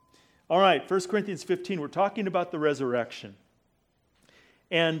All right, 1 Corinthians 15, we're talking about the resurrection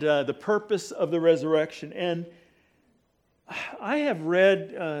and the purpose of the resurrection. And I have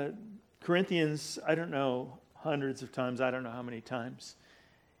read Corinthians, I don't know, hundreds of times, I don't know how many times.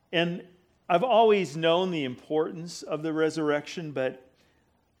 And I've always known the importance of the resurrection, but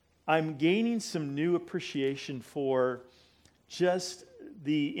I'm gaining some new appreciation for just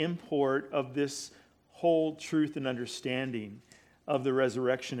the import of this whole truth and understanding of the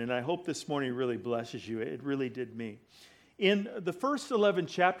resurrection. And I hope this morning really blesses you. It really did me. In the first 11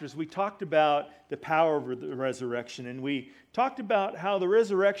 chapters, we talked about the power of the resurrection. And we talked about how the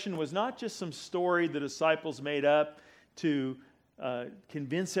resurrection was not just some story the disciples made up to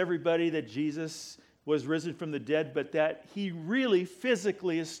convince everybody that Jesus was risen from the dead, but that he really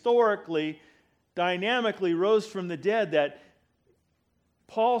physically, historically, dynamically rose from the dead. That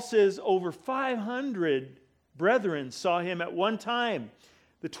Paul says over 500 brethren saw him at one time.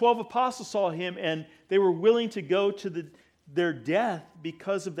 The 12 apostles saw him, and they were willing to go to their death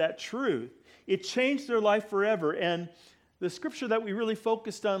because of that truth. It changed their life forever. And the scripture that we really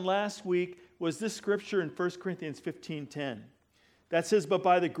focused on last week was this scripture in 1 Corinthians 15:10. That says, "But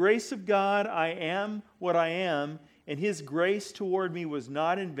by the grace of God I am what I am, and his grace toward me was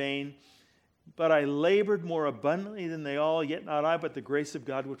not in vain. But I labored more abundantly than they all, yet not I, but the grace of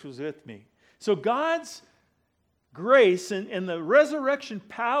God which was with me." So God's grace and the resurrection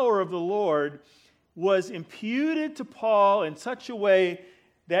power of the Lord was imputed to Paul in such a way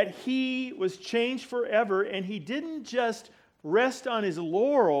that he was changed forever, and he didn't just rest on his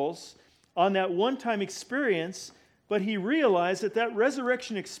laurels on that one-time experience, but he realized that that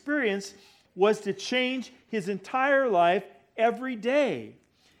resurrection experience was to change his entire life every day.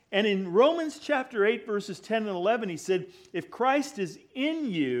 And in Romans chapter 8, verses 10 and 11, he said, "If Christ is in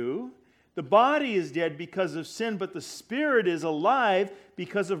you, the body is dead because of sin, but the spirit is alive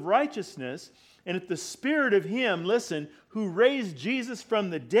because of righteousness. And if the spirit of him," listen, "who raised Jesus from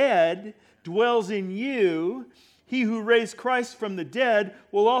the dead dwells in you, he who raised Christ from the dead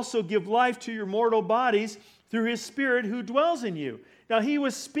will also give life to your mortal bodies through his spirit who dwells in you." Now, he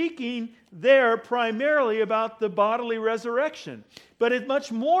was speaking there primarily about the bodily resurrection. But it's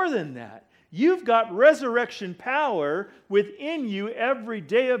much more than that. You've got resurrection power within you every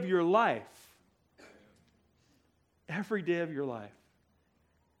day of your life. Every day of your life.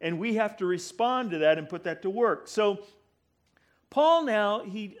 And we have to respond to that and put that to work. So, Paul now,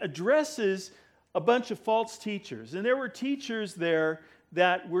 he addresses a bunch of false teachers. And there were teachers there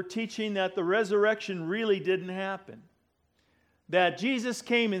that were teaching that the resurrection really didn't happen. That Jesus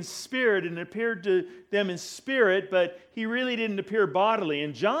came in spirit and appeared to them in spirit, but he really didn't appear bodily.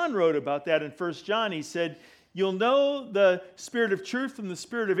 And John wrote about that in 1 John. He said, "You'll know the spirit of truth from the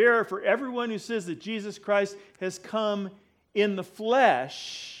spirit of error, for everyone who says that Jesus Christ has come in the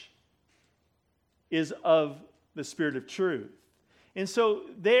flesh is of the spirit of truth." And so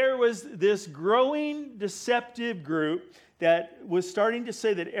there was this growing deceptive group that was starting to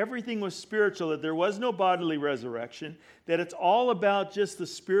say that everything was spiritual, that there was no bodily resurrection, that it's all about just the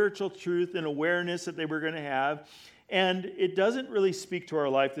spiritual truth and awareness that they were going to have. And it doesn't really speak to our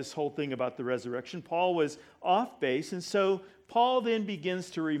life, this whole thing about the resurrection. Paul was off base, and so Paul then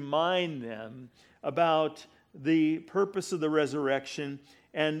begins to remind them about the purpose of the resurrection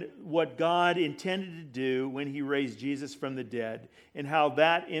and what God intended to do when he raised Jesus from the dead and how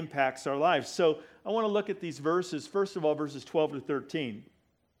that impacts our lives. So I want to look at these verses. First of all, verses 12 to 13.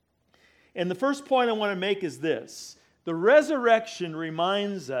 And the first point I want to make is this. The resurrection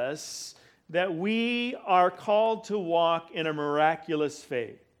reminds us that we are called to walk in a miraculous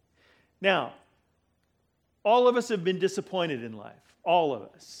faith. Now, all of us have been disappointed in life. All of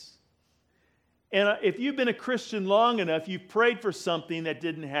us. And if you've been a Christian long enough, you've prayed for something that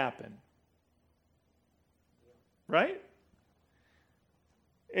didn't happen. Right?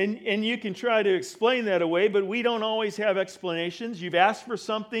 And you can try to explain that away, but we don't always have explanations. You've asked for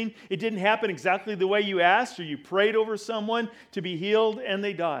something, it didn't happen exactly the way you asked, or you prayed over someone to be healed and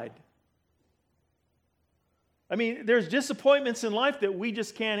they died. I mean, there's disappointments in life that we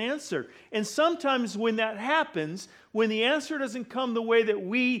just can't answer. And sometimes when that happens, when the answer doesn't come the way that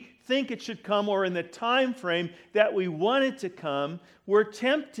we think it should come or in the time frame that we want it to come, we're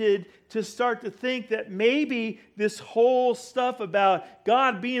tempted to start to think that maybe this whole stuff about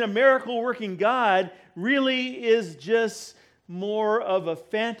God being a miracle-working God really is just more of a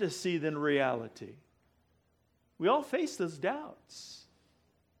fantasy than reality. We all face those doubts.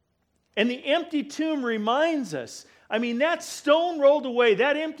 And the empty tomb reminds us. I mean, that stone rolled away,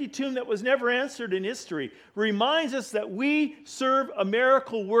 that empty tomb that was never answered in history, reminds us that we serve a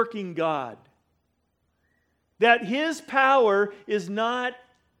miracle-working God. That his power is not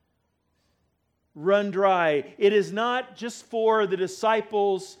run dry. It is not just for the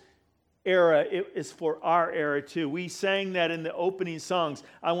disciples' era, it is for our era too. We sang that in the opening songs.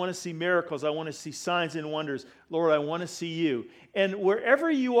 I want to see miracles. I want to see signs and wonders. Lord, I want to see you. And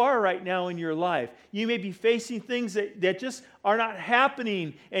wherever you are right now in your life, you may be facing things that just are not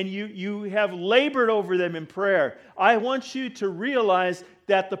happening, and you have labored over them in prayer. I want you to realize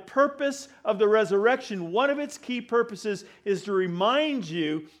that the purpose of the resurrection, one of its key purposes, is to remind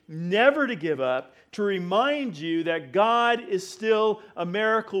you never to give up, to remind you that God is still a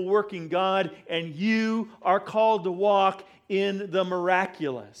miracle working God, and you are called to walk in the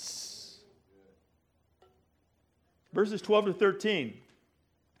miraculous. Verses 12 to 13.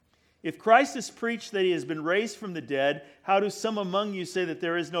 If Christ is preached that he has been raised from the dead, how do some among you say that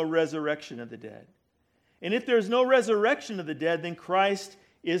there is no resurrection of the dead? And if there is no resurrection of the dead, then Christ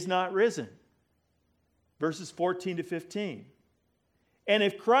is not risen. Verses 14 to 15. And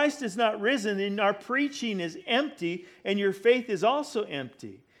if Christ is not risen, then our preaching is empty, and your faith is also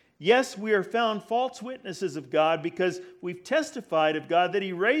empty. Yes, we are found false witnesses of God, because we've testified of God that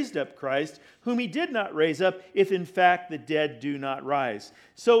he raised up Christ, whom he did not raise up, if in fact the dead do not rise.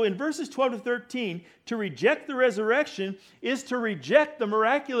 So in verses 12 to 13, to reject the resurrection is to reject the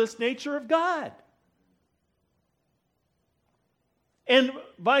miraculous nature of God. And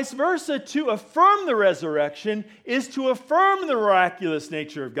vice versa, to affirm the resurrection is to affirm the miraculous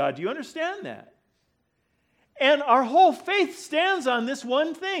nature of God. Do you understand that? And our whole faith stands on this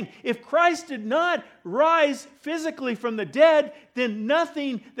one thing. If Christ did not rise physically from the dead, then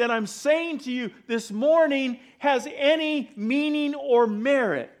nothing that I'm saying to you this morning has any meaning or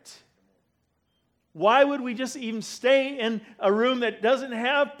merit. Why would we just even stay in a room that doesn't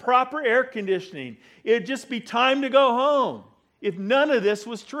have proper air conditioning? It'd just be time to go home if none of this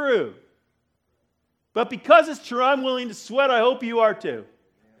was true. But because it's true, I'm willing to sweat. I hope you are too.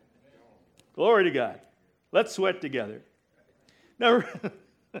 Glory to God. Let's sweat together. Now,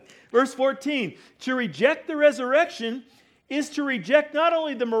 verse 14, to reject the resurrection is to reject not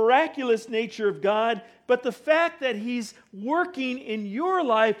only the miraculous nature of God, but the fact that he's working in your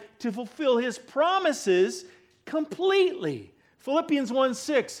life to fulfill his promises completely. Philippians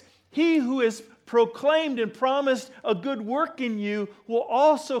 1:6, he who is proclaimed and promised a good work in you will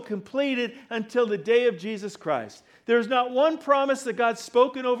also complete it until the day of Jesus Christ. There's not one promise that God's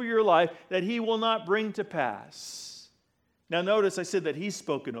spoken over your life that he will not bring to pass. Now notice I said that he's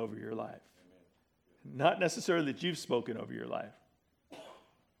spoken over your life. Not necessarily that you've spoken over your life.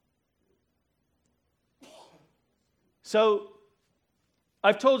 So,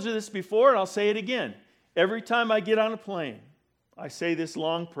 I've told you this before and I'll say it again. Every time I get on a plane, I say this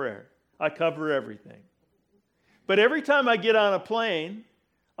long prayer. I cover everything. But every time I get on a plane,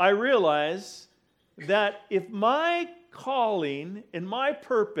 I realize that if my calling and my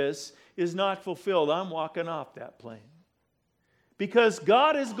purpose is not fulfilled, I'm walking off that plane. Because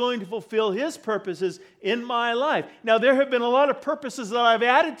God is going to fulfill his purposes in my life. Now, there have been a lot of purposes that I've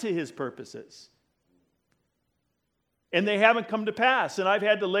added to his purposes. And they haven't come to pass, and I've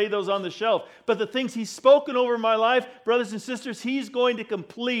had to lay those on the shelf. But the things he's spoken over my life, brothers and sisters, he's going to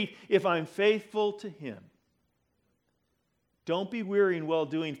complete if I'm faithful to him. Don't be weary in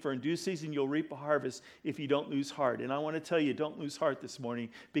well-doing, for in due season you'll reap a harvest if you don't lose heart. And I want to tell you, don't lose heart this morning,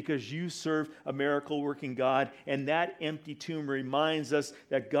 because you serve a miracle-working God, and that empty tomb reminds us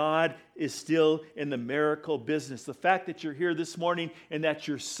that God is still in the miracle business. The fact that you're here this morning and that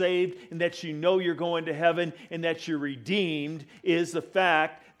you're saved and that you know you're going to heaven and that you're redeemed is the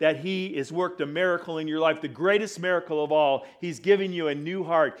fact that he has worked a miracle in your life, the greatest miracle of all. He's given you a new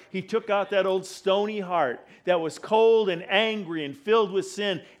heart. He took out that old stony heart that was cold and angry and filled with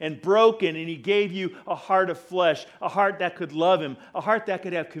sin and broken, and he gave you a heart of flesh, a heart that could love him, a heart that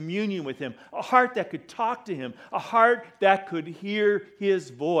could have communion with him, a heart that could talk to him, a heart that could hear his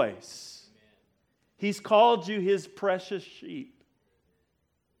voice. He's called you his precious sheep,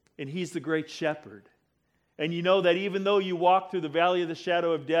 and he's the great shepherd. And you know that even though you walk through the valley of the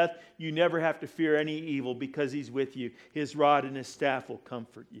shadow of death, you never have to fear any evil because he's with you. His rod and his staff will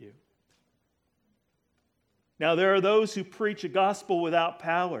comfort you. Now, there are those who preach a gospel without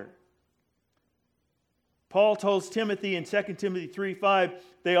power. Paul tells Timothy in 2 Timothy 3:5,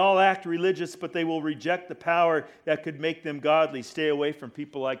 they all act religious, but they will reject the power that could make them godly. Stay away from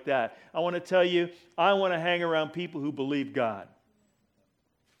people like that. I want to tell you, I want to hang around people who believe God.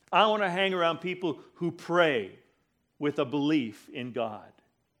 I want to hang around people who pray with a belief in God.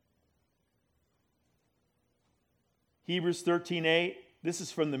 Hebrews 13:8, this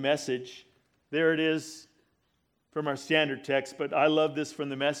is from the Message. There it is from our standard text, but I love this from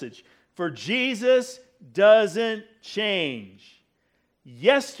the Message. For Jesus doesn't change.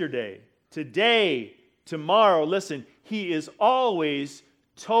 Yesterday, today, tomorrow. Listen, he is always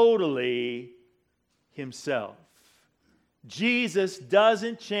totally himself. Jesus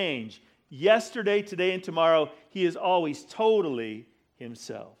doesn't change. Yesterday, today, and tomorrow, he is always totally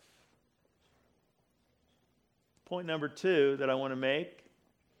himself. Point number 2 that I want to make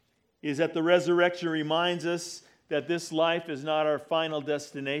is that the resurrection reminds us that this life is not our final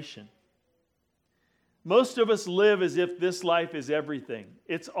destination. Most of us live as if this life is everything.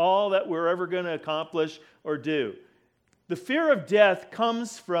 It's all that we're ever going to accomplish or do. The fear of death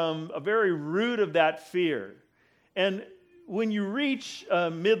comes from a very root of that fear. And when you reach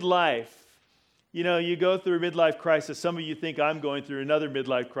midlife, you go through a midlife crisis. Some of you think I'm going through another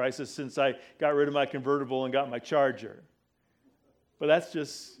midlife crisis since I got rid of my convertible and got my Charger. But that's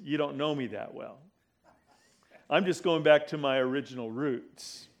just, you don't know me that well. I'm just going back to my original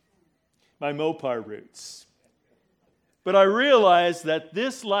roots, my Mopar roots. But I realize that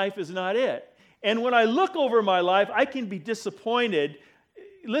this life is not it. And when I look over my life, I can be disappointed.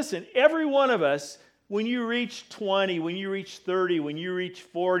 Listen, every one of us, when you reach 20, when you reach 30, when you reach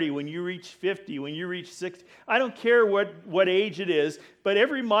 40, when you reach 50, when you reach 60, I don't care what age it is, but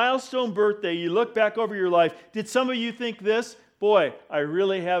every milestone birthday, you look back over your life, did some of you think this? Boy, I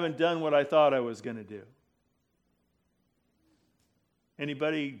really haven't done what I thought I was going to do.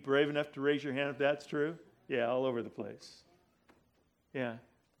 Anybody brave enough to raise your hand if that's true? Yeah, all over the place. Yeah.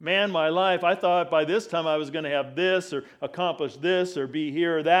 Man, my life, I thought by this time I was going to have this or accomplish this or be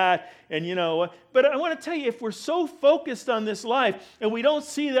here or that. And but I want to tell you, if we're so focused on this life and we don't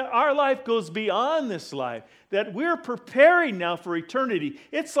see that our life goes beyond this life, that we're preparing now for eternity,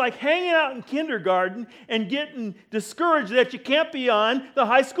 it's like hanging out in kindergarten and getting discouraged that you can't be on the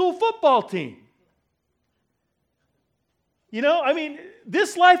high school football team.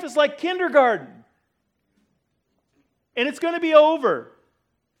 This life is like kindergarten. And it's going to be over.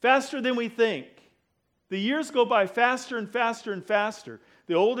 Faster than we think. The years go by faster and faster and faster.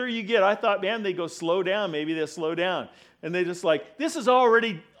 The older you get, I thought, man, they go slow down. Maybe they'll slow down. And they just this is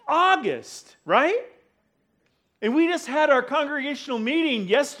already August, right? And we just had our congregational meeting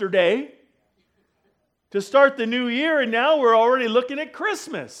yesterday to start the new year, and now we're already looking at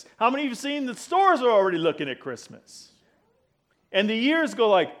Christmas. How many of you have seen the stores are already looking at Christmas? And the years go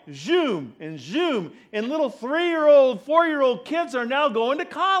like zoom and zoom. And little 3-year-old, 4-year-old kids are now going to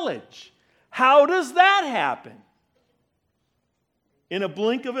college. How does that happen? In a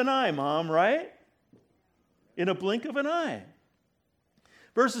blink of an eye, Mom, right? In a blink of an eye.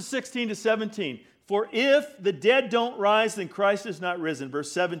 Verses 16 to 17. For if the dead don't rise, then Christ is not risen.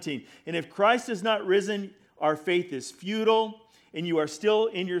 Verse 17. And if Christ is not risen, our faith is futile, and you are still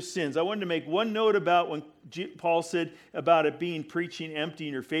in your sins. I wanted to make one note about when Paul said about it being preaching empty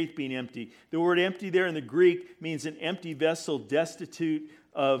and your faith being empty. The word empty there in the Greek means an empty vessel destitute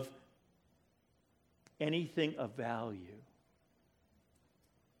of anything of value.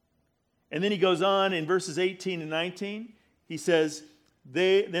 And then he goes on in verses 18 and 19. He says,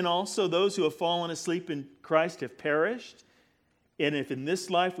 then also those who have fallen asleep in Christ have perished. And if in this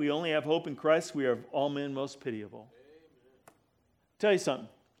life we only have hope in Christ, we are of all men most pitiable. Tell you something.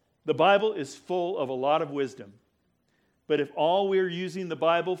 The Bible is full of a lot of wisdom. But if all we're using the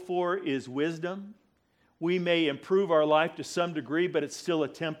Bible for is wisdom, we may improve our life to some degree, but it's still a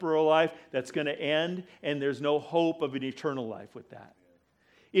temporal life that's going to end, and there's no hope of an eternal life with that.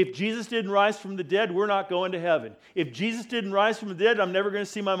 If Jesus didn't rise from the dead, we're not going to heaven. If Jesus didn't rise from the dead, I'm never going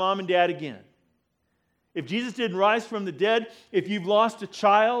to see my mom and dad again. If Jesus didn't rise from the dead, if you've lost a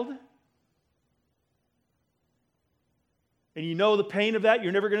child, and you know the pain of that,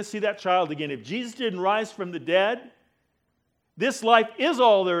 you're never going to see that child again. If Jesus didn't rise from the dead, this life is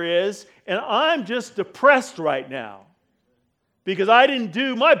all there is, and I'm just depressed right now because I didn't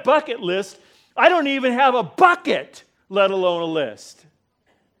do my bucket list. I don't even have a bucket, let alone a list.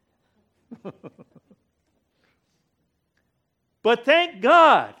 But thank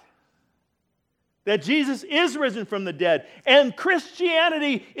God that Jesus is risen from the dead, and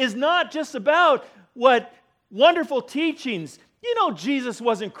Christianity is not just about what wonderful teachings. Jesus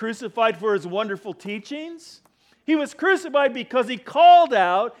wasn't crucified for his wonderful teachings. He was crucified because he called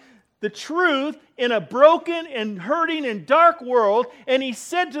out the truth in a broken and hurting and dark world, and he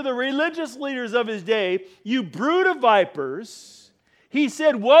said to the religious leaders of his day, "You brood of vipers." He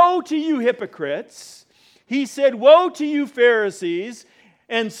said, "Woe to you hypocrites." He said, "Woe to you Pharisees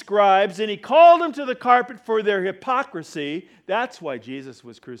and scribes," and he called them to the carpet for their hypocrisy. That's why Jesus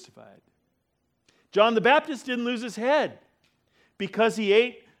was crucified. John the Baptist didn't lose his head because he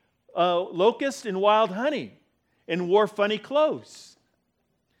ate locust and wild honey and wore funny clothes.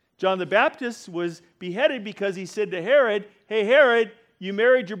 John the Baptist was beheaded because he said to Herod, "Hey Herod, you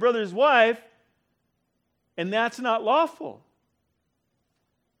married your brother's wife, and that's not lawful.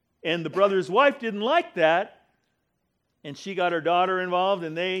 And the brother's wife didn't like that, and she got her daughter involved,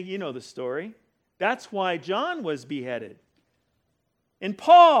 and you know the story. That's why John was beheaded. And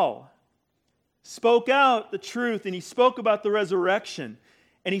Paul spoke out the truth, and he spoke about the resurrection.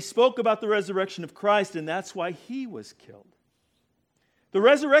 And he spoke about the resurrection of Christ, and that's why he was killed. The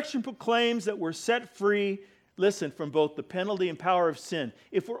resurrection proclaims that we're set free, listen, from both the penalty and power of sin.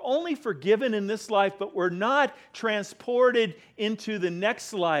 If we're only forgiven in this life, but we're not transported into the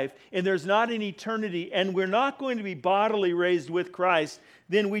next life, and there's not an eternity, and we're not going to be bodily raised with Christ,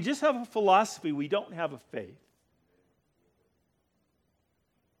 then we just have a philosophy. We don't have a faith.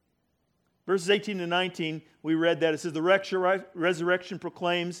 Verses 18 to 19, we read that. It says, the resurrection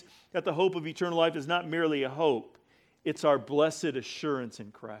proclaims that the hope of eternal life is not merely a hope. It's our blessed assurance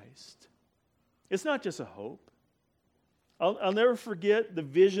in Christ. It's not just a hope. I'll never forget the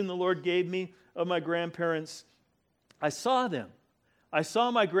vision the Lord gave me of my grandparents. I saw them. I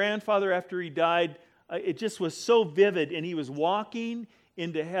saw my grandfather after he died. It just was so vivid. And he was walking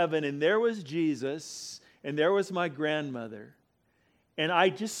into heaven, and there was Jesus, and there was my grandmother. And I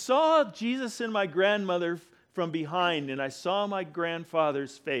just saw Jesus and my grandmother from behind, and I saw my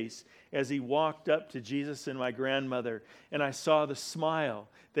grandfather's face as he walked up to Jesus and my grandmother, and I saw the smile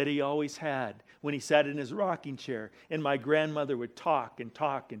that he always had when he sat in his rocking chair, and my grandmother would talk and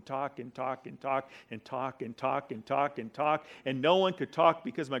talk and talk and talk and talk and talk and talk and talk and talk, and no one could talk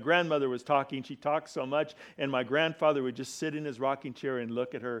because my grandmother was talking. She talked so much, and my grandfather would just sit in his rocking chair and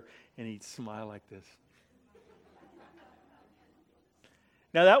look at her, and he'd smile like this.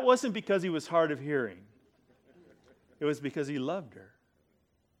 Now, that wasn't because he was hard of hearing. It was because he loved her.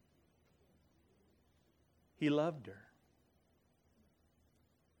 He loved her.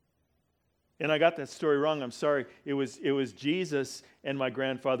 And I got that story wrong. I'm sorry. It was Jesus and my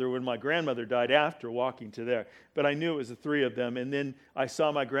grandfather when my grandmother died after walking to there. But I knew it was the three of them. And then I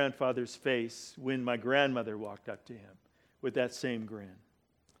saw my grandfather's face when my grandmother walked up to him with that same grin.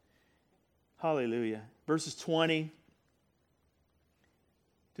 Hallelujah. Verses 20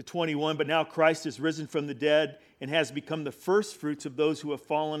 to 21, but now Christ is risen from the dead and has become the firstfruits of those who have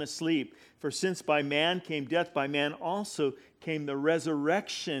fallen asleep. For since by man came death, by man also came the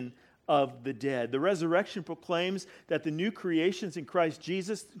resurrection of the dead. The resurrection proclaims that the new creations in Christ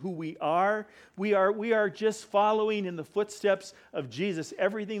Jesus, who we are just following in the footsteps of Jesus.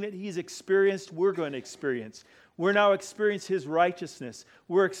 Everything that he's experienced, we're going to experience. We're now experiencing his righteousness.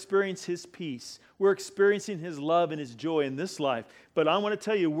 We're experiencing his peace. We're experiencing his love and his joy in this life. But I want to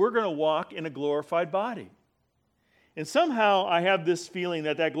tell you, we're going to walk in a glorified body. And somehow I have this feeling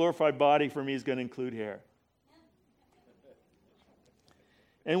that glorified body for me is going to include hair.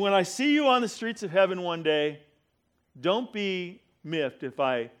 And when I see you on the streets of heaven one day, don't be miffed if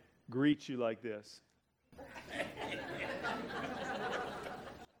I greet you like this.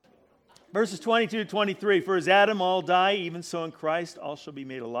 Verses 22 to 23, for as Adam all die, even so in Christ all shall be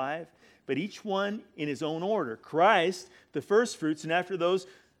made alive, but each one in his own order. Christ, the firstfruits, and after those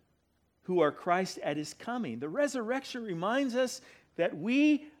who are Christ at his coming. The resurrection reminds us that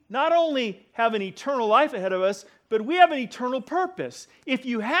we not only have an eternal life ahead of us, but we have an eternal purpose. If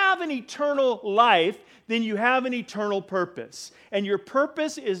you have an eternal life, then you have an eternal purpose. And your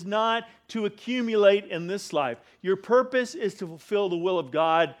purpose is not to accumulate in this life. Your purpose is to fulfill the will of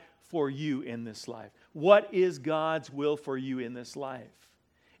God for you in this life. What is God's will for you in this life?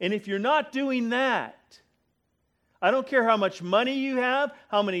 And if you're not doing that, I don't care how much money you have,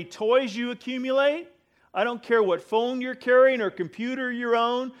 how many toys you accumulate, I don't care what phone you're carrying or computer you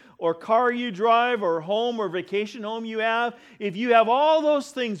own or car you drive or home or vacation home you have. If you have all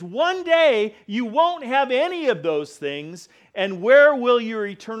those things, one day you won't have any of those things. And where will your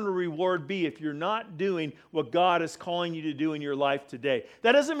eternal reward be if you're not doing what God is calling you to do in your life today?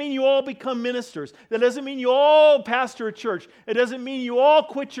 That doesn't mean you all become ministers. That doesn't mean you all pastor a church. It doesn't mean you all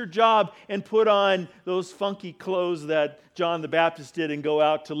quit your job and put on those funky clothes that John the Baptist did and go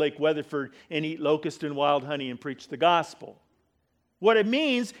out to Lake Weatherford and eat locust and wild honey and preach the gospel. What it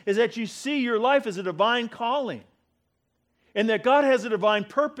means is that you see your life as a divine calling and that God has a divine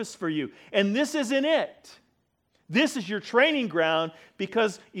purpose for you. And this isn't it. This is your training ground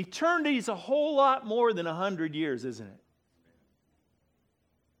because eternity is a whole lot more than 100 years, isn't it?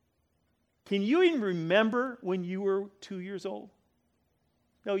 Can you even remember when you were 2 years old?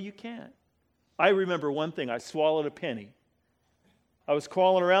 No, you can't. I remember one thing. I swallowed a penny. I was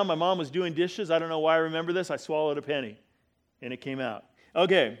crawling around. My mom was doing dishes. I don't know why I remember this. I swallowed a penny, and it came out.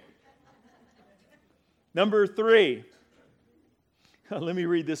 Okay. Number 3. Let me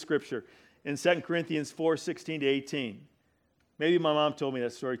read this scripture in 2 Corinthians 4:16 to 18. Maybe my mom told me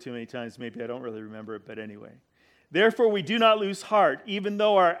that story too many times. Maybe I don't really remember it, but anyway. Therefore, we do not lose heart, even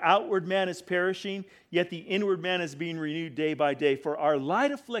though our outward man is perishing, yet the inward man is being renewed day by day. For our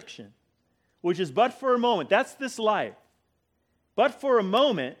light affliction, which is but for a moment, that's this life, but for a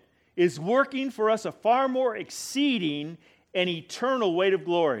moment, is working for us a far more exceeding and eternal weight of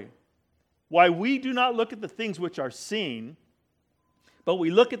glory. Why we do not look at the things which are seen, but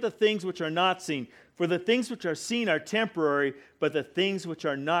we look at the things which are not seen. For the things which are seen are temporary, but the things which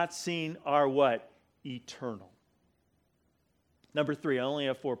are not seen are what? Eternal. Number 3, I only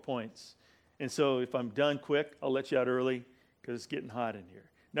have 4 points. And so if I'm done quick, I'll let you out early because it's getting hot in here.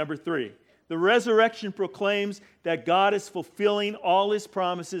 Number 3, the resurrection proclaims that God is fulfilling all His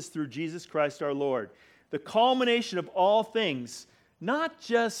promises through Jesus Christ our Lord. The culmination of all things, not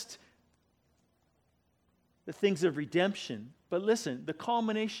just the things of redemption, but listen, the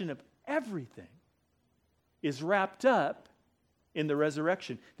culmination of everything is wrapped up in the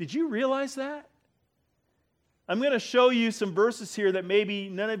resurrection. Did you realize that? I'm going to show you some verses here that maybe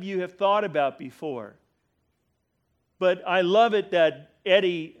none of you have thought about before. But I love it that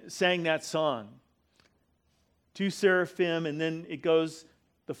Eddie sang that song. 2 seraphim, and then it goes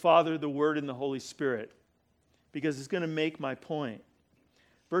the Father, the Word, and the Holy Spirit. Because it's going to make my point.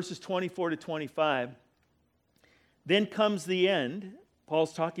 Verses 24 to 25. Then comes the end.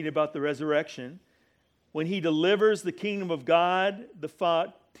 Paul's talking about the resurrection. When He delivers the kingdom of God,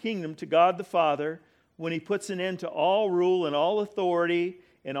 kingdom to God the Father, when He puts an end to all rule and all authority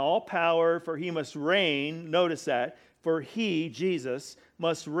and all power, for He must reign, notice that, for He, Jesus,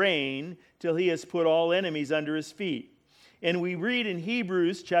 must reign till He has put all enemies under His feet. And we read in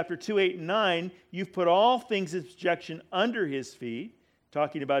Hebrews chapter 2, 8, and 9, you've put all things in subjection under His feet,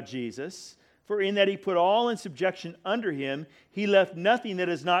 talking about Jesus. For in that He put all in subjection under Him, He left nothing that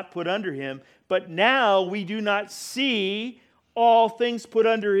is not put under Him. But now we do not see all things put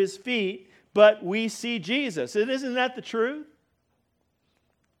under His feet, but we see Jesus. And isn't that the truth?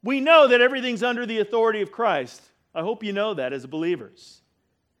 We know that everything's under the authority of Christ. I hope you know that as believers.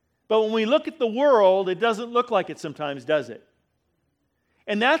 But when we look at the world, it doesn't look like it sometimes, does it?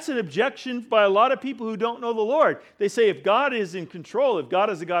 And that's an objection by a lot of people who don't know the Lord. They say, if God is in control, if God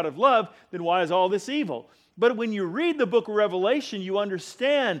is a God of love, then why is all this evil? But when you read the book of Revelation, you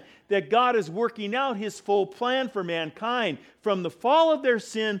understand that God is working out His full plan for mankind, from the fall of their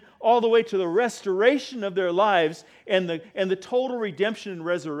sin all the way to the restoration of their lives and the total redemption and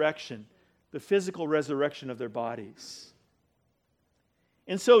resurrection, the physical resurrection of their bodies.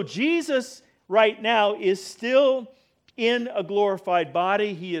 And so Jesus right now is still in a glorified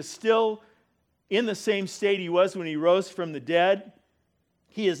body. He is still in the same state He was when He rose from the dead.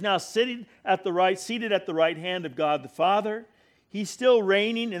 He is now seated at the right hand of God the Father. He's still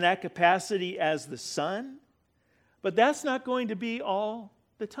reigning in that capacity as the Son. But that's not going to be all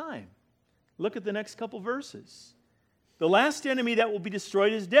the time. Look at the next couple verses. The last enemy that will be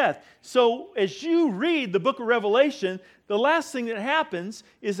destroyed is death. So as you read the book of Revelation, the last thing that happens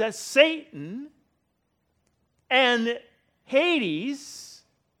is that Satan and Hades,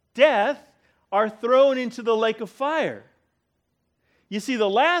 death, are thrown into the lake of fire. You see, the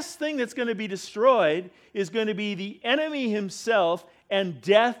last thing that's going to be destroyed is going to be the enemy himself and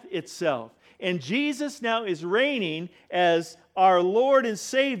death itself. And Jesus now is reigning as our Lord and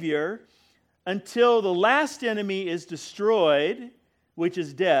Savior until the last enemy is destroyed, which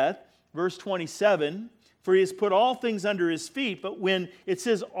is death. Verse 27, for He has put all things under His feet. But when it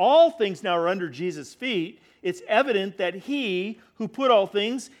says all things now are under Jesus' feet, it's evident that He who put all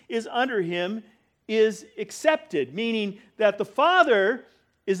things is under Him is accepted, meaning that the Father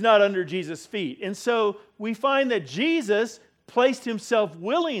is not under Jesus' feet. And so we find that Jesus placed Himself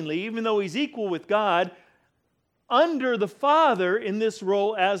willingly, even though He's equal with God, under the Father in this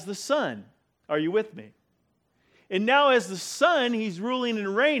role as the Son. Are you with me? And now as the Son, He's ruling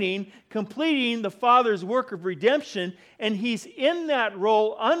and reigning, completing the Father's work of redemption, and He's in that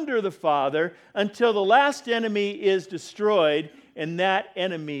role under the Father until the last enemy is destroyed, and that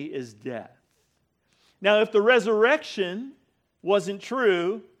enemy is death. Now, if the resurrection wasn't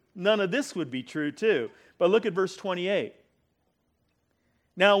true, none of this would be true too. But look at verse 28.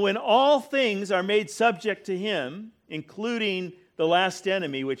 Now, when all things are made subject to Him, including the last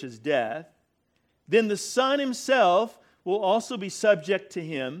enemy, which is death, then the Son Himself will also be subject to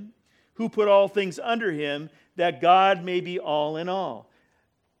Him, who put all things under Him, that God may be all in all.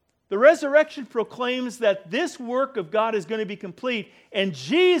 The resurrection proclaims that this work of God is going to be complete, and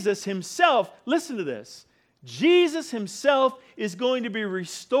Jesus Himself, listen to this, Jesus Himself is going to be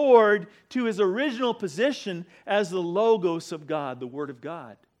restored to His original position as the Logos of God, the Word of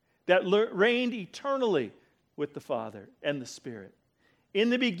God, that reigned eternally with the Father and the Spirit. In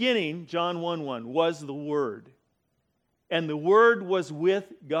the beginning, John 1:1, was the Word. And the Word was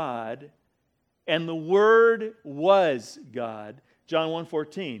with God, and the Word was God. John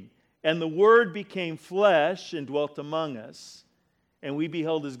 1:14. And the Word became flesh and dwelt among us, and we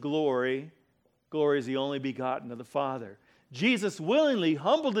beheld His glory. Glory is the only begotten of the Father. Jesus willingly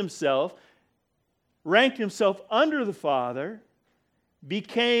humbled Himself, ranked Himself under the Father,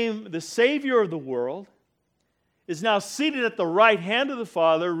 became the Savior of the world, is now seated at the right hand of the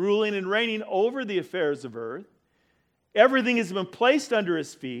Father, ruling and reigning over the affairs of earth. Everything has been placed under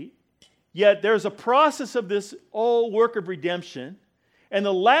His feet, yet there's a process of this whole work of redemption. And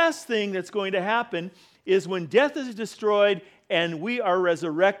the last thing that's going to happen is when death is destroyed and we are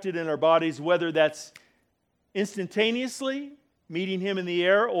resurrected in our bodies, whether that's instantaneously, meeting Him in the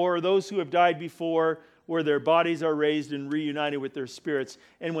air, or those who have died before, where their bodies are raised and reunited with their spirits.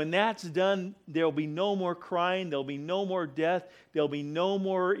 And when that's done, there'll be no more crying, there'll be no more death, there'll be no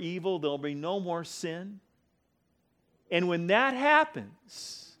more evil, there'll be no more sin. And when that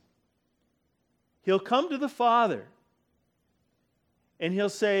happens, He'll come to the Father and He'll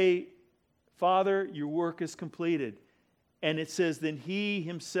say, Father, your work is completed. And it says, then He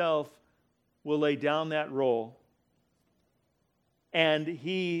Himself will lay down that role. And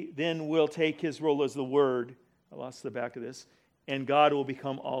He then will take His role as the Word. I lost the back of this. And God will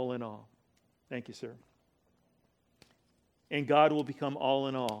become all in all. Thank you, sir. And God will become all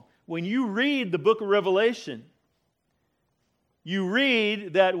in all. When you read the book of Revelation, you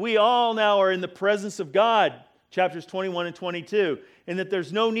read that we all now are in the presence of God, chapters 21 and 22, and that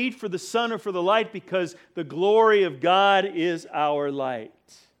there's no need for the sun or for the light because the glory of God is our light.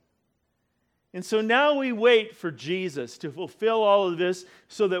 And so now we wait for Jesus to fulfill all of this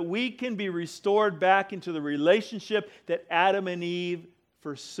so that we can be restored back into the relationship that Adam and Eve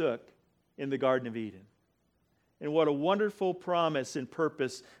forsook in the Garden of Eden. And what a wonderful promise and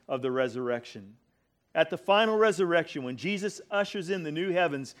purpose of the resurrection. At the final resurrection, when Jesus ushers in the new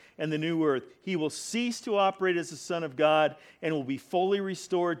heavens and the new earth, He will cease to operate as the Son of God and will be fully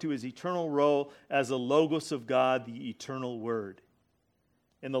restored to His eternal role as the Logos of God, the eternal Word.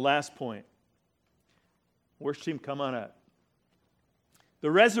 And the last point, worship team, come on up.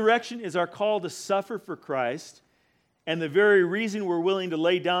 The resurrection is our call to suffer for Christ and the very reason we're willing to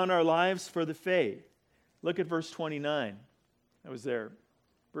lay down our lives for the faith. Look at verse 29. I was there.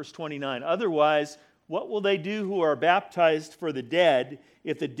 Verse 29. Otherwise, what will they do who are baptized for the dead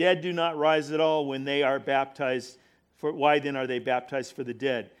if the dead do not rise at all when they are baptized? Why then are they baptized for the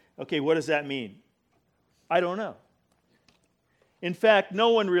dead? Okay, what does that mean? I don't know. In fact, no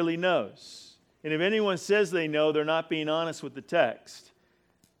one really knows. And if anyone says they know, they're not being honest with the text.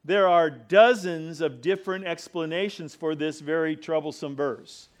 There are dozens of different explanations for this very troublesome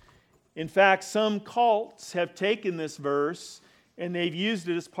verse. In fact, some cults have taken this verse and they've used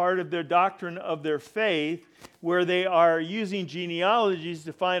it as part of their doctrine of their faith, where they are using genealogies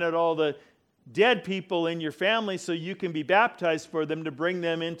to find out all the dead people in your family so you can be baptized for them to bring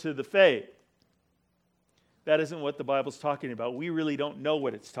them into the faith. That isn't what the Bible's talking about. We really don't know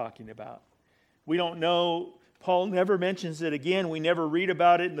what it's talking about. We don't know. Paul never mentions it again. We never read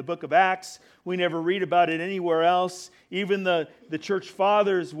about it in the book of Acts. We never read about it anywhere else. Even the church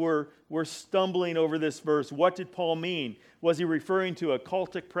fathers were stumbling over this verse. What did Paul mean? Was he referring to a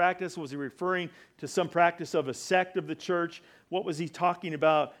cultic practice? Was he referring to some practice of a sect of the church? What was he talking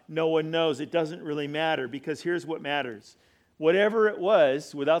about? No one knows. It doesn't really matter, because here's what matters. Whatever it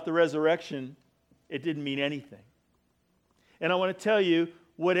was, without the resurrection, it didn't mean anything. And I want to tell you,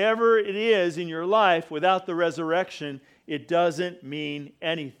 whatever it is in your life without the resurrection, it doesn't mean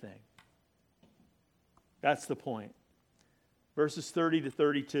anything. That's the point. Verses 30 to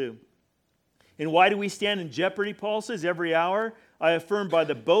 32. And why do we stand in jeopardy, Paul says, every hour? I affirm by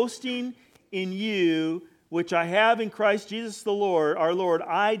the boasting in you, which I have in Christ Jesus the Lord, our Lord,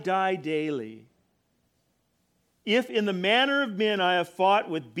 I die daily. If in the manner of men I have fought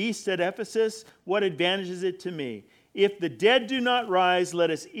with beasts at Ephesus, what advantage is it to me? If the dead do not rise, let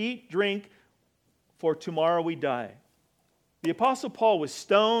us eat, drink, for tomorrow we die. The Apostle Paul was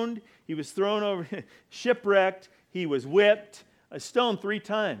stoned, he was thrown over, shipwrecked, he was whipped, stoned 3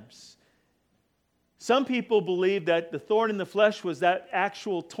 times. Some people believe that the thorn in the flesh was that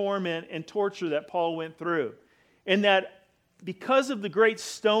actual torment and torture that Paul went through. And that because of the great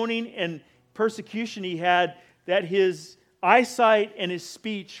stoning and persecution he had, that his eyesight and his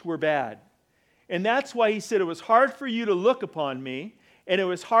speech were bad. And that's why he said, it was hard for you to look upon me, and it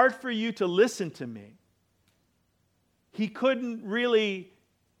was hard for you to listen to me. He couldn't really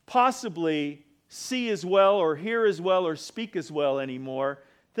possibly see as well or hear as well or speak as well anymore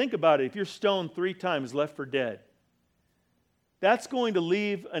Think about it. If you're stoned 3 times, left for dead, that's going to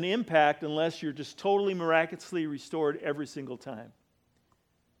leave an impact unless you're just totally miraculously restored every single time.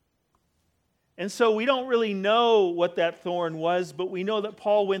 And so we don't really know what that thorn was, but we know that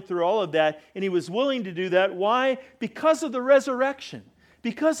Paul went through all of that, and he was willing to do that. Why? Because of the resurrection.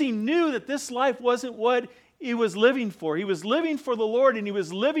 Because he knew that this life wasn't what he was living for. He was living for the Lord, and he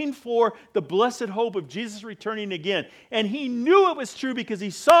was living for the blessed hope of Jesus returning again. And he knew it was true because he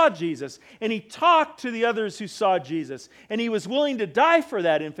saw Jesus, and he talked to the others who saw Jesus, and he was willing to die for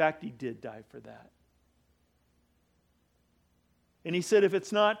that. In fact, he did die for that. And he said, if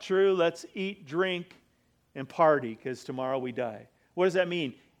it's not true, let's eat, drink, and party, because tomorrow we die. What does that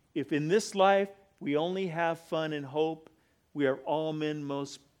mean? If in this life we only have fun and hope, we are all men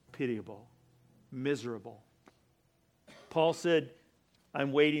most pitiable, miserable. Paul said,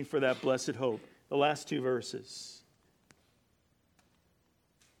 I'm waiting for that blessed hope. The last 2 verses.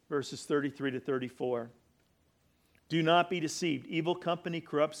 Verses 33 to 34. Do not be deceived. Evil company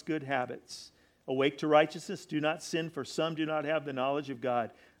corrupts good habits. Awake to righteousness, do not sin, for some do not have the knowledge of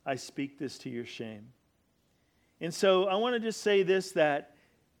God. I speak this to your shame. And so I want to just say this, that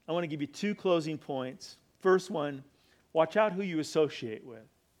I want to give you 2 closing points. First one, watch out who you associate with.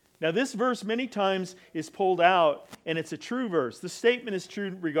 Now this verse many times is pulled out, and it's a true verse. The statement is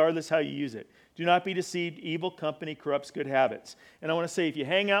true regardless how you use it. Do not be deceived, evil company corrupts good habits. And I want to say, if you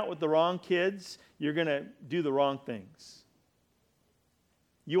hang out with the wrong kids, you're going to do the wrong things.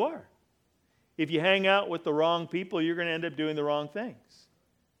 You are. If you hang out with the wrong people, you're going to end up doing the wrong things.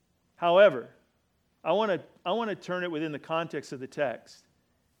 However, I want to turn it within the context of the text.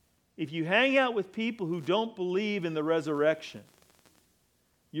 If you hang out with people who don't believe in the resurrection,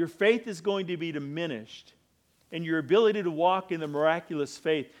 your faith is going to be diminished, and your ability to walk in the miraculous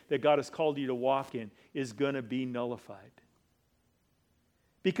faith that God has called you to walk in is going to be nullified.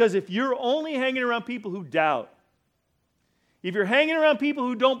 Because if you're only hanging around people who doubt, if you're hanging around people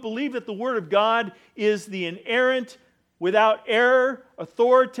who don't believe that the Word of God is the inerrant, without error,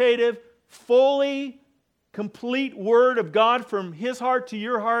 authoritative, fully complete Word of God from His heart to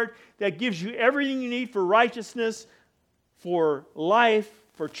your heart that gives you everything you need for righteousness, for life,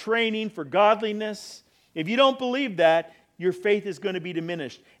 for training, for godliness, if you don't believe that, your faith is going to be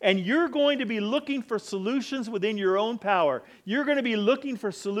diminished. And you're going to be looking for solutions within your own power. You're going to be looking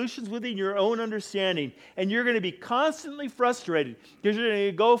for solutions within your own understanding. And you're going to be constantly frustrated because you're going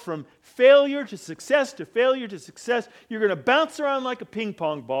to go from failure to success to failure to success. You're going to bounce around like a ping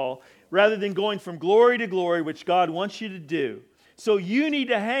pong ball rather than going from glory to glory, which God wants you to do. So you need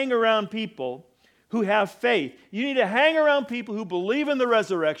to hang around people who have faith. You need to hang around people who believe in the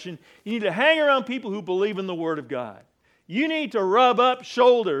resurrection. You need to hang around people who believe in the Word of God. You need to rub up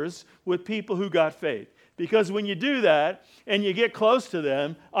shoulders with people who got faith. Because when you do that and you get close to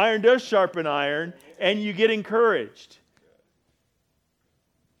them, iron does sharpen iron, and you get encouraged.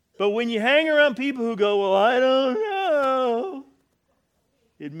 But when you hang around people who go, well, I don't know,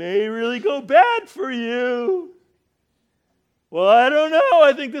 it may really go bad for you. Well, I don't know.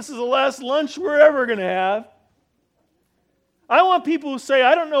 I think this is the last lunch we're ever going to have. I want people who say,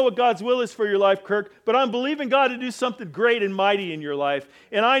 I don't know what God's will is for your life, Kirk, but I'm believing God to do something great and mighty in your life.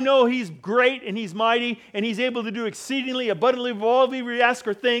 And I know He's great and He's mighty and He's able to do exceedingly abundantly above all we ask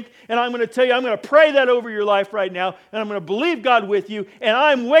or think. And I'm going to tell you, I'm going to pray that over your life right now. And I'm going to believe God with you. And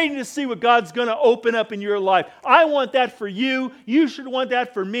I'm waiting to see what God's going to open up in your life. I want that for you. You should want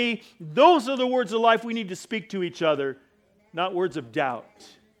that for me. Those are the words of life we need to speak to each other, not words of doubt.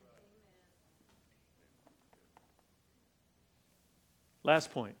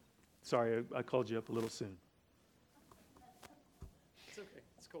 Last point. Sorry, I called you up a little soon. It's okay.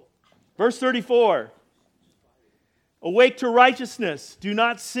 It's cool. Verse 34. Awake to righteousness. Do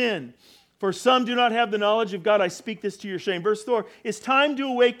not sin. For some do not have the knowledge of God. I speak this to your shame. Verse 4. It's time to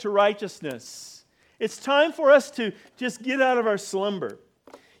awake to righteousness. It's time for us to just get out of our slumber.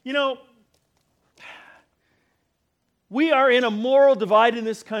 You know, we are in a moral divide in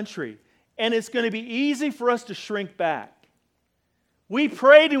this country, and it's going to be easy for us to shrink back. We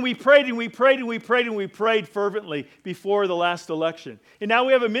prayed and we prayed and we prayed and we prayed and we prayed fervently before the last election. And now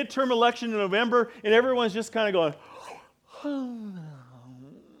we have a midterm election in November, and everyone's just kind of going,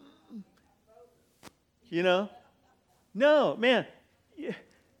 you know? No, man.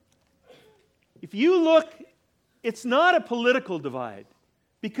 If you look, it's not a political divide,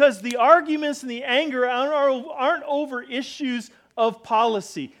 because the arguments and the anger aren't over issues of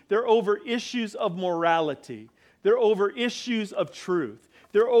policy. They're over issues of morality. They're over issues of truth.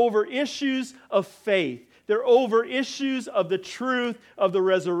 They're over issues of faith. They're over issues of the truth of the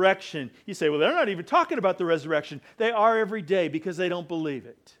resurrection. You say, well, they're not even talking about the resurrection. They are every day because they don't believe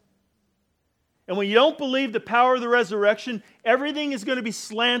it. And when you don't believe the power of the resurrection, everything is going to be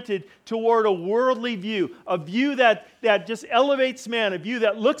slanted toward a worldly view, a view that just elevates man, a view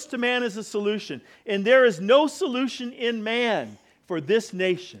that looks to man as a solution. And there is no solution in man for this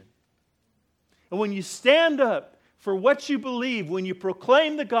nation. And when you stand up for what you believe, when you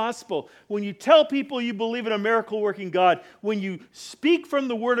proclaim the gospel, when you tell people you believe in a miracle-working God, when you speak from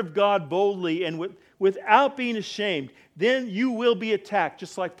the Word of God boldly and without being ashamed, then you will be attacked,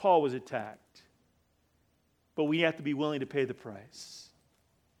 just like Paul was attacked. But we have to be willing to pay the price.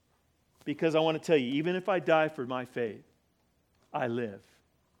 Because I want to tell you, even if I die for my faith, I live.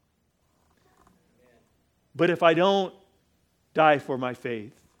 But if I don't die for my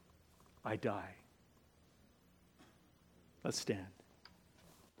faith, I die. Let's stand.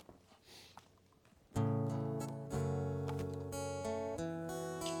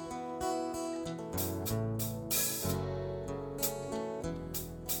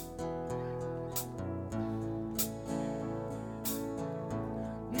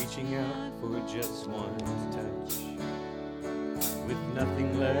 Reaching out for just one touch, with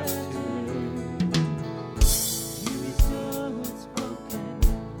nothing left to lose. You saw what's broken,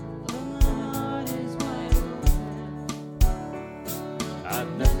 my heart is wide open.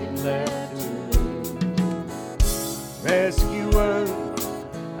 I've nothing left to lose. Rescuer,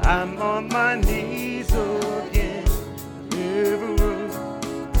 I'm on my knees again. Deliverer,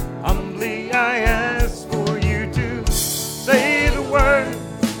 humbly I ask for you to say the word,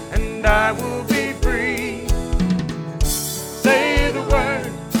 and I will be free. Say the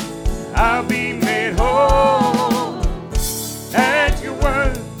word, I'll be made whole. At your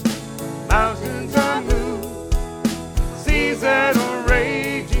word, mountains are moved, seas that are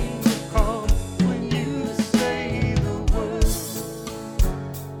raging will calm when you say the word.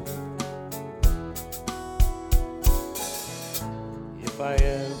 If I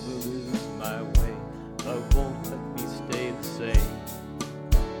ever lose my way, love won't let me stay the same.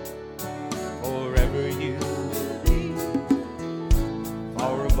 Forever you will be,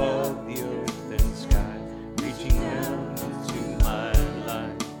 far above the earth and sky, reaching down into my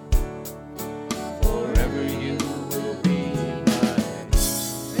life. Forever you will be my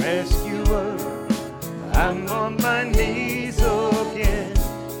rescuer. I'm on my knees again,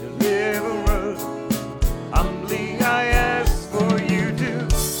 deliverer. Humbly I ask for you to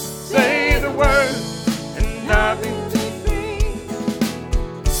say the word, and I will be free.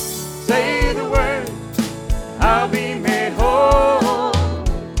 Say the word, I'll be made whole.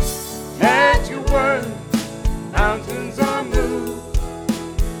 At your word, mountains are moved,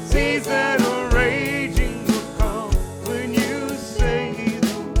 seas that are raging will calm when you say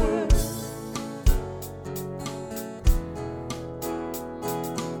the word.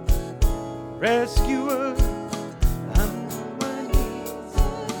 Rescuer, I'm on my knees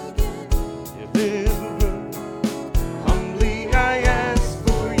again. Deliverer, humbly I ask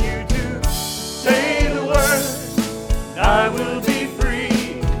for you to say the word, I will be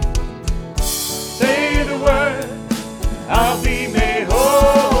free. Say the word, I'll be made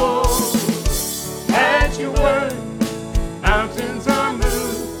whole. At your word, mountains are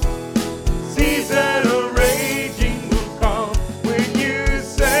moved, seas that are raging will calm when you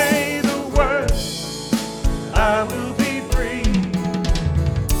say the word, I will be free.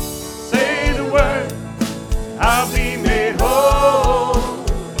 Say the word, I'll be made whole.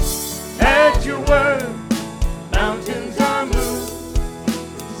 At your word, mountains are moved,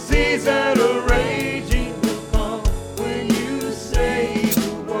 seas that are raging will calm when you say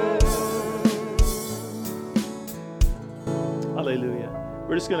the word. Hallelujah.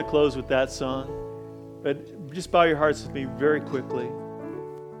 We're just going to close with that song. But just bow your hearts with me very quickly.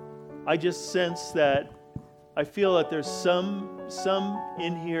 I just sense that I feel that there's some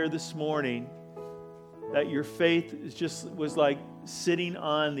in here this morning that your faith was like sitting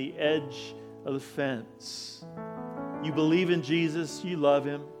on the edge of the fence. You believe in Jesus, you love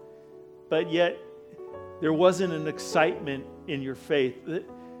him, but yet there wasn't an excitement in your faith.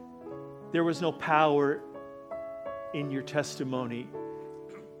 There was no power in your testimony.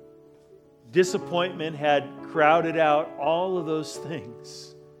 Disappointment had crowded out all of those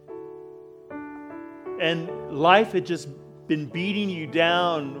things. And life had just been beating you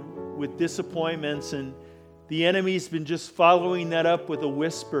down with disappointments, and the enemy's been just following that up with a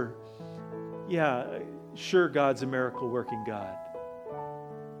whisper. Yeah, sure, God's a miracle-working God.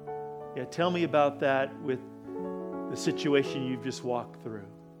 Yeah, tell me about that with the situation you've just walked through.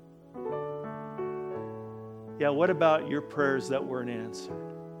 Yeah, what about your prayers that weren't answered?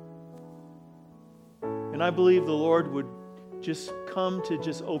 And I believe the Lord would just come to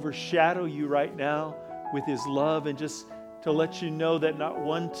just overshadow you right now with His love, and just to let you know that not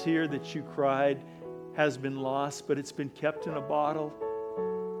one tear that you cried has been lost, but it's been kept in a bottle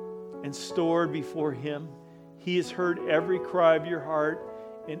and stored before Him. He has heard every cry of your heart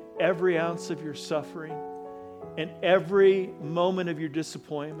and every ounce of your suffering and every moment of your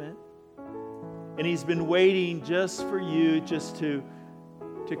disappointment. And He's been waiting just for you just to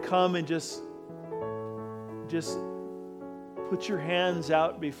come and just put your hands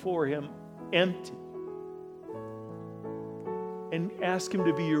out before Him empty and ask Him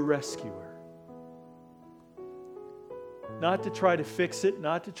to be your rescuer. Not to try to fix it,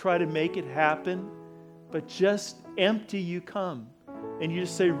 not to try to make it happen, but just empty you come. And you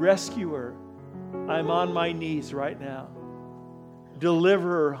just say, Rescuer, I'm on my knees right now.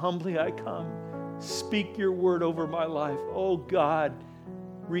 Deliverer, humbly I come. Speak your word over my life. Oh God,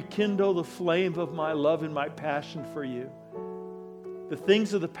 rekindle the flame of my love and my passion for you. The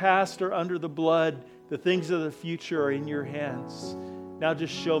things of the past are under the blood. The things of the future are in your hands. Now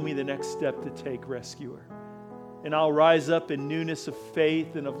just show me the next step to take, Rescuer. And I'll rise up in newness of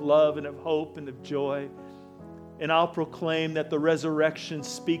faith and of love and of hope and of joy. And I'll proclaim that the resurrection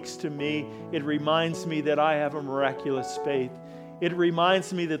speaks to me. It reminds me that I have a miraculous faith. It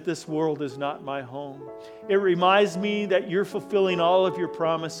reminds me that this world is not my home. It reminds me that you're fulfilling all of your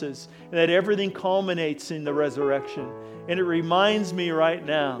promises and that everything culminates in the resurrection. And it reminds me right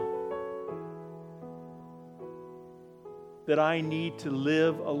now that I need to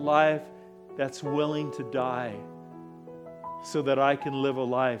live a life that's willing to die so that I can live a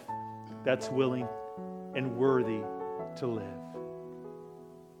life that's willing and worthy to live.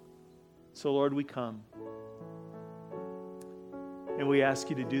 So Lord, we come and we ask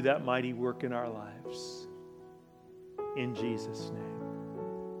you to do that mighty work in our lives. In Jesus'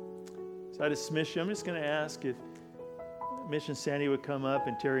 name. So I dismiss you. I'm just going to ask if Mission Sandy would come up,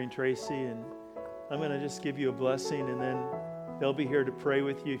 and Terry and Tracy, and I'm going to just give you a blessing, and then they'll be here to pray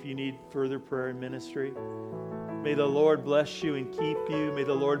with you if you need further prayer and ministry. May the Lord bless you and keep you. May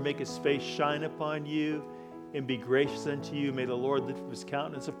the Lord make His face shine upon you and be gracious unto you. May the Lord lift His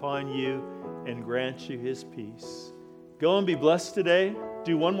countenance upon you and grant you His peace. Go and be blessed today.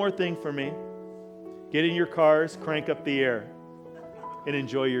 Do one more thing for me. Get in your cars, crank up the air, and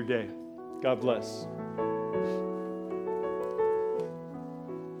enjoy your day. God bless.